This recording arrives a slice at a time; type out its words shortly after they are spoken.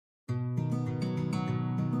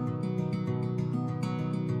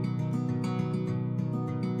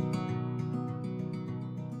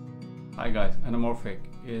Hi guys, anamorphic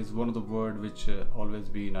is one of the word which always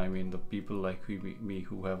been, the people like me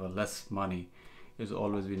who have a less money is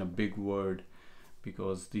always been a big word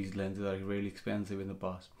because these lenses are really expensive in the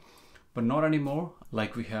past. But not anymore.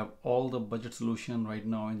 Like we have all the budget solution right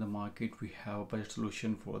now in the market. We have a budget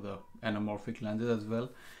solution for the anamorphic lenses as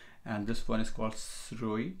well. And this one is called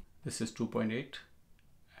Sirui. This is 2.8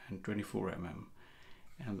 and 24mm.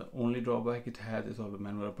 And the only drawback it has is all the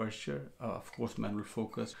manual aperture, of course manual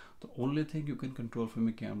focus. The only thing you can control from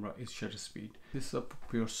your camera is shutter speed. This is a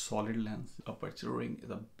pure solid lens. Aperture ring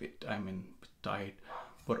is a bit tight,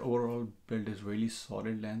 but overall build is really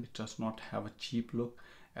solid lens. It does not have a cheap look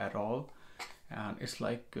at all, and it's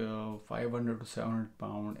like 500 to 700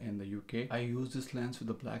 pound in the UK. I use this lens with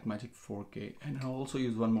the Blackmagic 4K, and I also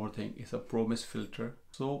use one more thing, it's a Pro Mist filter.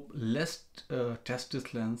 So let's test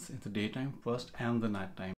this lens in the daytime first and the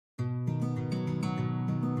nighttime.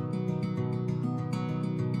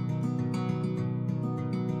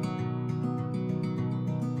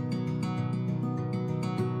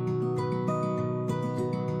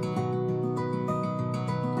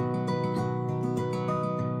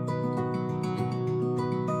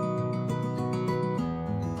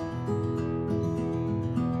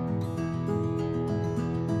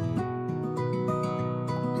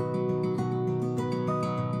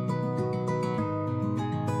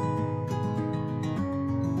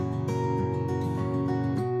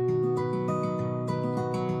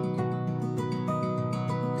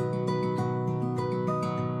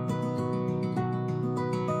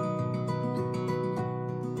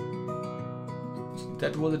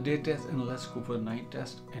 That was the day test, and let's go for the night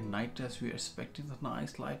test. And night test, we are expecting the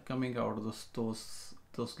nice light coming out of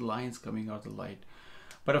those lines coming out of the light.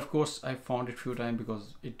 But of course, I found it few times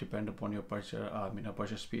because it depends upon your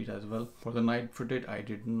aperture speed as well. For the night footage, I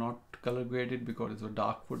did not color grade it because it's a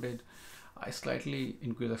dark footage. I slightly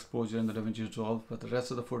increased exposure in the DaVinci Resolve, but the rest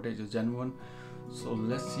of the footage is genuine. So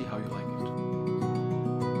let's see how you like it.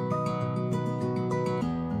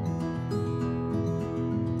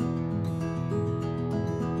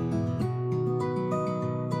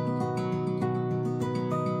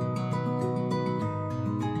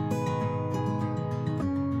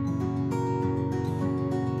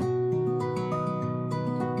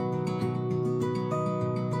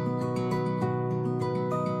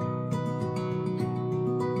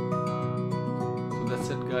 That's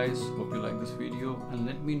it guys, hope you like this video, and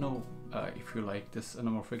let me know if you like this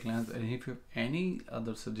anamorphic lens, and if you have any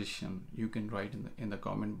other suggestion you can write in the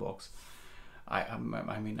comment box. I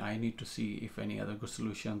need to see if any other good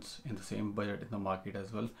solutions in the same budget in the market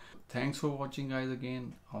as well. Thanks for watching guys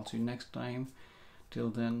again. I'll see you next time. Till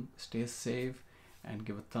then, stay safe and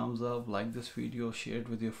give a thumbs up, like this video, share it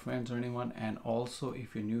with your friends or anyone, and also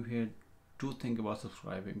if you're new here, do think about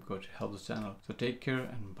subscribing because it helps the channel. So take care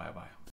and bye bye.